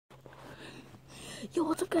Yo,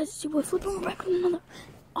 what's up guys, it's your boy Flip, and we're back with another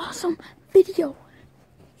awesome video.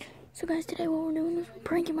 So guys, today what we're doing is we're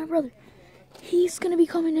pranking my brother. He's gonna be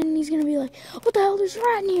coming in and he's gonna be like, what the hell, there's a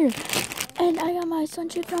rat in here. And I got my sun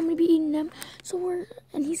chips, I'm gonna be eating them.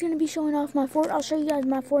 And he's gonna be showing off my fort. I'll show you guys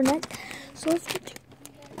my fort next. So let's get to it.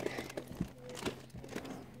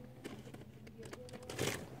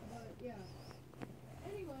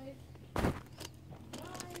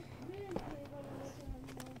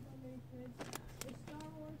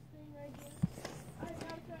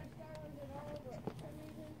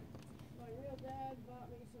 Bought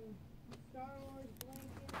me some Star Wars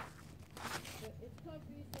blankets, but it's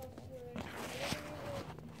comfy, so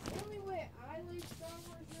the only way I like Star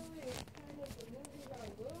Wars really is kind of the movies are a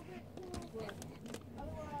little bit cool, but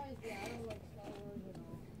otherwise, yeah, I don't like Star Wars at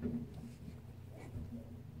all.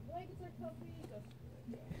 Blankets are comfy, so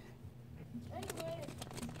anyway,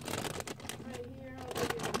 right here, I'll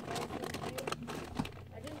give you a closer view.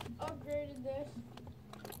 I just upgraded this.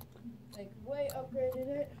 Like, way upgraded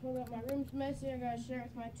it. Hold up, my room's messy. I gotta share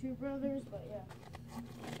it with my two brothers, but yeah.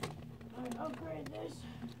 I upgraded this.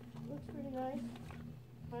 Looks pretty nice.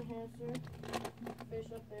 My hamster.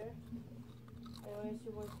 Fish up there. Anyways,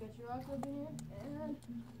 your boy Sketchy Rock over here. And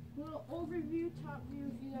little overview, top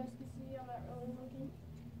view, if you guys can see. I'm not really looking.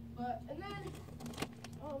 But, and then, as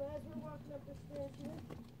we're walking up the stairs here,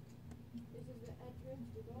 this is the entrance.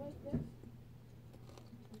 We go like this.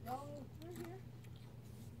 We go through here.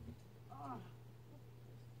 Crap.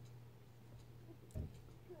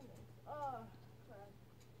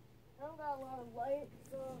 I don't got a lot of light,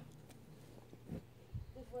 so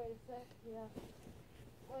just wait a sec, yeah.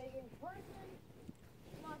 Like in person,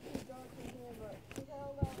 it's not too dark in here, but since I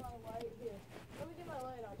don't got a lot of light here. Let me get my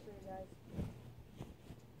light out for you guys.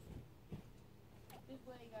 Just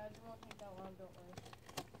wait, guys, it won't take that long, don't worry.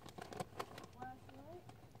 Flashlight.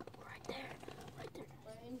 Right there.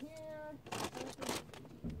 Right in here.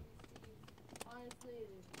 Honestly, it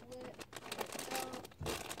is lit.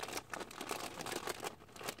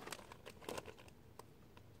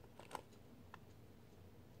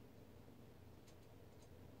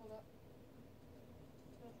 Hold up.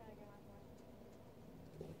 Still trying to get my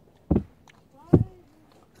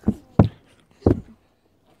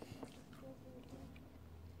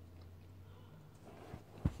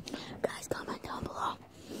Guys, comment down below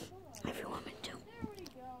if you want me to. There we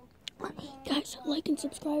go. Guys, like and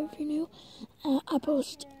subscribe if you're new. I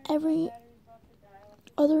post every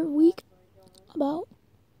other week about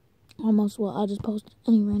almost, well, I'll just post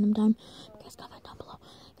any random time. Guys, comment down below.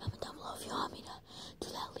 Comment down below if you want me to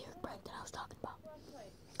do that lyric break that I was talking about.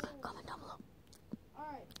 Comment down below.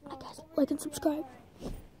 Alright, guys, like and subscribe.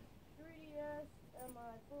 3DS and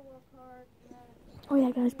my football card. Oh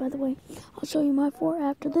yeah, guys, by the way, I'll show you my fort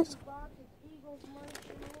after this.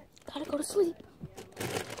 Gotta go to sleep.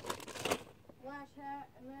 Flash hat,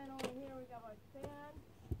 and then over here we got my fan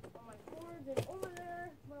on my boards, and over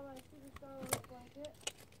there my Superstar blanket.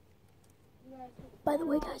 By the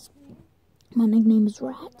way, guys, my nickname is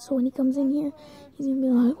Rat, so when he comes in here, he's gonna be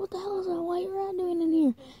like, what the hell is that white rat doing in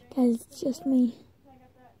here? Guys, it's just me.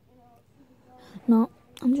 No,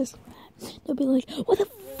 I'm just Rat. They'll be like, what the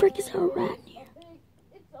frick is there a rat in here?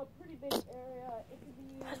 It's a pretty big area. It could be,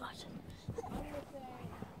 I'm gonna say,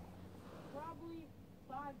 probably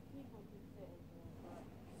 5 people could fit in here, but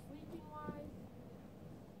sleeping wise,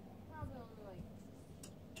 probably only like,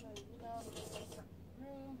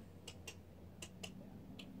 room.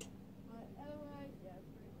 But otherwise, yeah, it's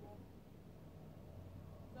pretty cool.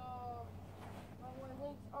 So, my boy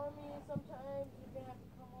Link's Army, sometimes you're gonna have to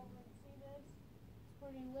come over and see this. It's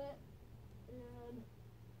pretty lit, and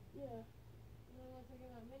yeah. And then once I get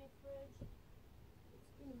my mini fridge,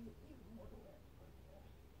 it's gonna be even more lit.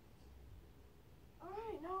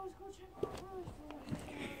 Alright, now let's go check out my brother's fort.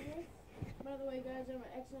 By the way, guys, I'm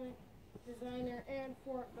an excellent designer and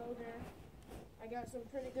fort builder. I got some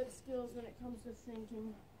pretty good skills when it comes to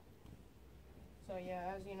thinking. So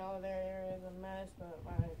yeah, as you know, their area is a mess, but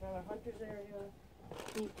my brother Hunter's area,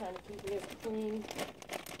 he's kind of keeping it clean.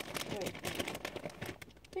 Wait,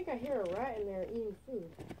 I think I hear a rat in there eating food.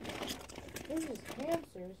 This is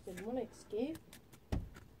hamsters. Did one escape?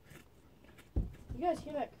 You guys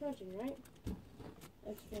hear that crunching, right?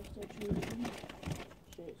 Extra section.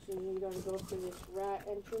 Shit, so you gotta go through this rat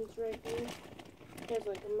entrance right here. There's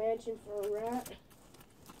like a mansion for a rat.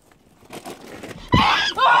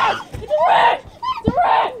 Ah! It's a rat! It's a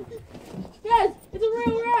rat! Guys, it's a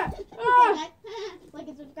real rat! Ah! Like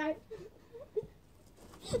and subscribe.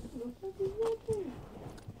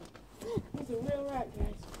 It's a real rat,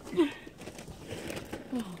 guys.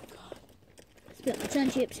 Oh, God. Spit my sun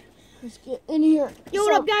chips. Let's get in here. Yo,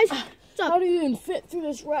 what up, guys? How do you even fit through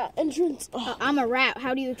this rat entrance? I'm a rat.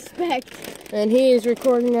 How do you expect? And he is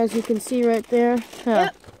recording, as you can see right there.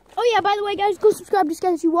 Yep. Oh yeah, by the way, guys, go subscribe to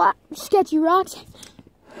Sketchy Rocks.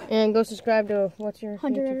 And go subscribe to, what's your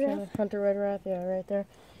Hunter YouTube Red channel? Hunter Red Wrath, yeah, right there.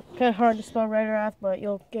 Kind of hard to spell Red Wrath, but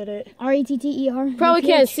you'll get it. R-A-T-T-E-R. Probably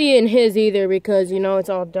can't see it in his either because, you know, it's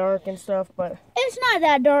all dark and stuff, but It's not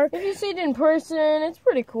that dark. if you see it in person, it's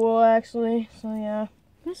pretty cool, actually. So, yeah.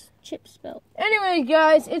 That's chip spelled. Anyway,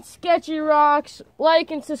 guys, it's Sketchy Rocks.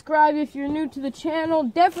 Like and subscribe if you're new to the channel.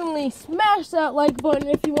 Definitely smash that like button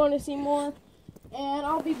if you want to see more. And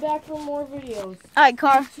I'll be back for more videos. Alright,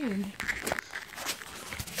 Car.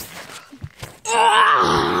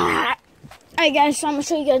 Alright, guys, so I'm going to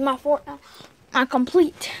show you guys my fort now. My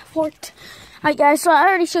complete fort. Alright, guys, so I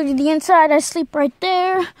already showed you the inside. I sleep right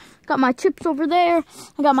there. Got my chips over there.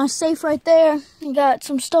 I got my safe right there. I got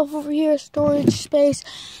some stuff over here, storage space.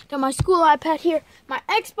 Got my school iPad here. My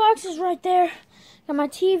Xbox is right there. Got my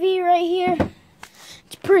TV right here.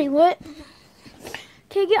 It's pretty lit.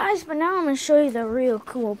 Okay, guys, but now I'm going to show you the real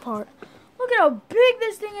cool part. Look at how big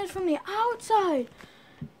this thing is from the outside.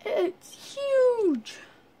 It's huge.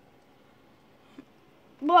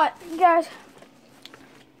 But, guys,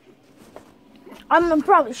 I'm going to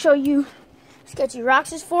probably show you Sketchy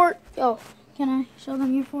Rocks' fort. Yo, can I show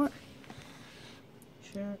them your fort?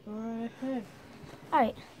 Sure, go right ahead.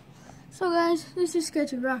 Alright. So, guys, this is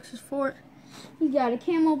Sketchy Rocks' fort. He's got a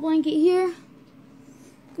camo blanket here.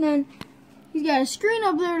 And then he's got a screen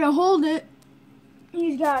up there to hold it.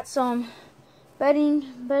 He's got some bedding.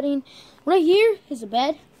 Right here is a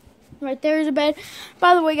bed. Right there is a bed.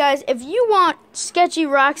 By the way, guys, if you want Sketchy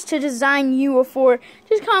Rocks to design you a fort,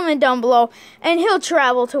 just comment down below, and he'll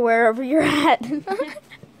travel to wherever you're at.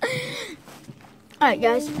 Alright,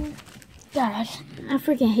 guys. Gosh, I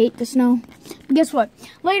freaking hate the snow. But guess what?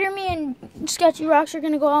 Later, me and Sketchy Rocks are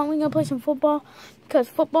going to go out and we're going to play some football. Because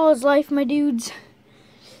football is life, my dudes.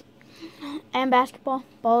 And basketball.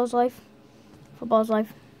 Ball is life. Football is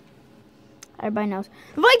life. Everybody knows.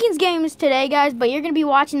 The Vikings game is today, guys, but you're going to be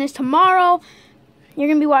watching this tomorrow. You're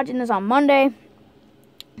going to be watching this on Monday.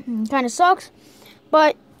 Kind of sucks.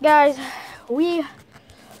 But, guys, we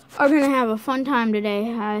are going to have a fun time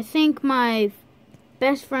today. I think my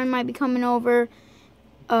best friend might be coming over.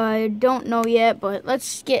 I don't know yet, but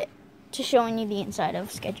let's get to showing you the inside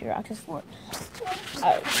of Sketchy Rocks' fort.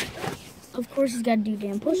 Of course, he's got to do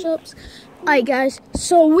damn push-ups. Alright, guys,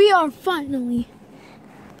 so we are finally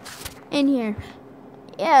in here.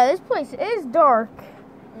 Yeah, this place is dark.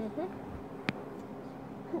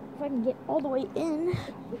 If I can get all the way in.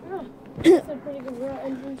 That's a pretty good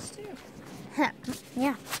entrance, too.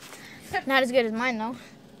 Yeah. Not as good as mine, though.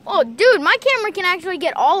 Oh, dude, my camera can actually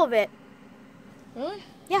get all of it. Really?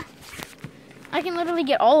 Yeah. I can literally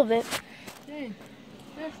get all of it. Dang.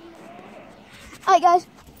 Alright, guys.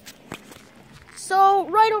 So,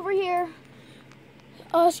 right over here,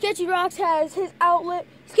 Sketchy Rocks has his outlet.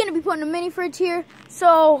 He's going to be putting a mini fridge here.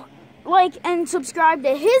 So, like and subscribe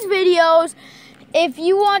to his videos if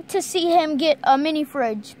you want to see him get a mini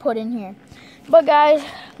fridge put in here. But, guys,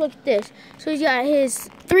 look at this. So, he's got his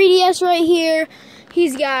 3DS right here.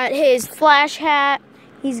 He's got his flash hat.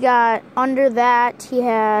 He's got, under that, he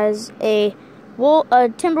has a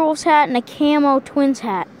Timberwolves hat and a camo Twins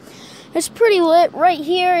hat. It's pretty lit. Right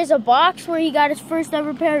here is a box where he got his first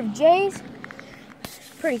ever pair of J's.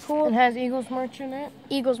 Pretty cool. It has Eagles merch in it.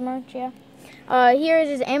 Eagles merch, yeah. Here is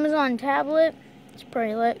his Amazon tablet. It's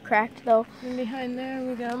pretty lit. Cracked, though. And behind there,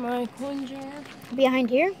 we got my coin jar. Behind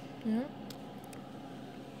here? Yeah.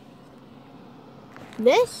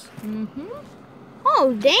 This? Mm-hmm.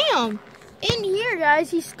 Oh, damn. In here,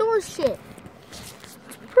 guys, he stores shit. It's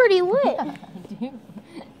pretty lit.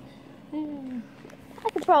 I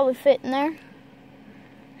could probably fit in there.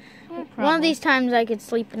 Yeah, One of these times I could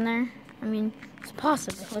sleep in there. I mean, it's a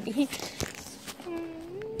possibility.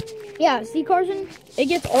 Yeah, see, Carson? It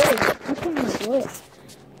gets old. I can't even do it.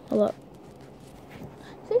 Hold up.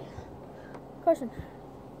 See? Carson.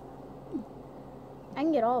 I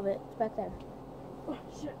can get all of it. It's back there. Oh,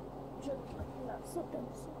 shit.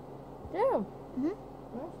 Damn.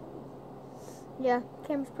 Yeah,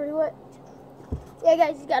 camera's pretty wet. Yeah,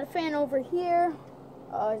 guys, he's got a fan over here.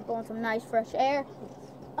 He's blowing some nice fresh air.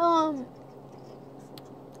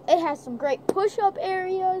 It has some great push-up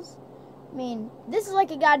areas. I mean, this is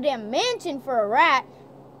like a goddamn mansion for a rat.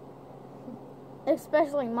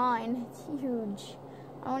 Especially mine. It's huge.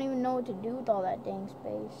 I don't even know what to do with all that dang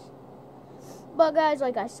space. But, guys,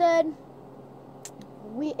 like I said,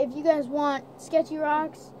 if you guys want Sketchy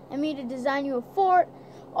Rocks and me to design you a fort,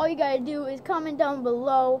 all you gotta do is comment down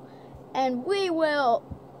below, and we will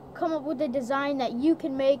come up with a design that you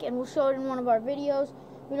can make, and we'll show it in one of our videos.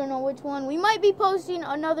 We don't know which one. We might be posting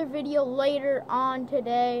another video later on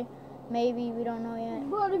today. Maybe, we don't know yet.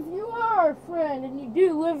 But if you are a friend and you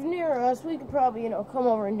do live near us, we could probably, come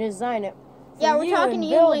over and design it. Yeah, we're talking to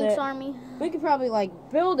you, Lynx Army. We could probably,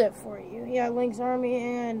 build it for you. Yeah, Lynx Army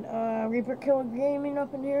and Reaper Killer Gaming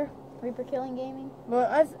up in here. Reaper Killing Gaming.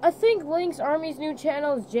 But I think Lynx Army's new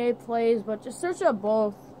channel is Jay Plays, but just search up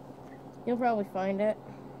both. You'll probably find it.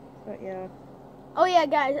 But yeah. Oh yeah,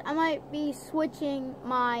 guys, I might be switching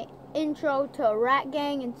my intro to Rat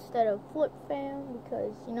Gang instead of Flip Fam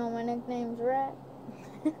because my nickname's Rat.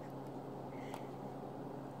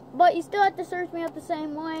 But you still have to search me up the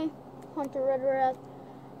same way, Hunter Red Rat.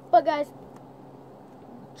 But guys,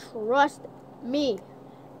 trust me,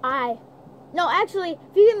 No, actually,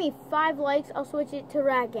 if you give me 5 likes, I'll switch it to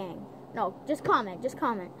Rat Gang. No, just comment.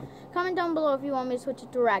 Comment down below if you want me to switch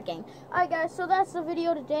it to Rat Gang. Alright, guys, so that's the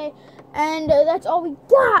video today. And that's all we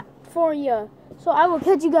got for you. So I will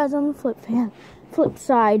catch you guys on the flip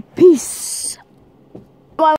side. Peace.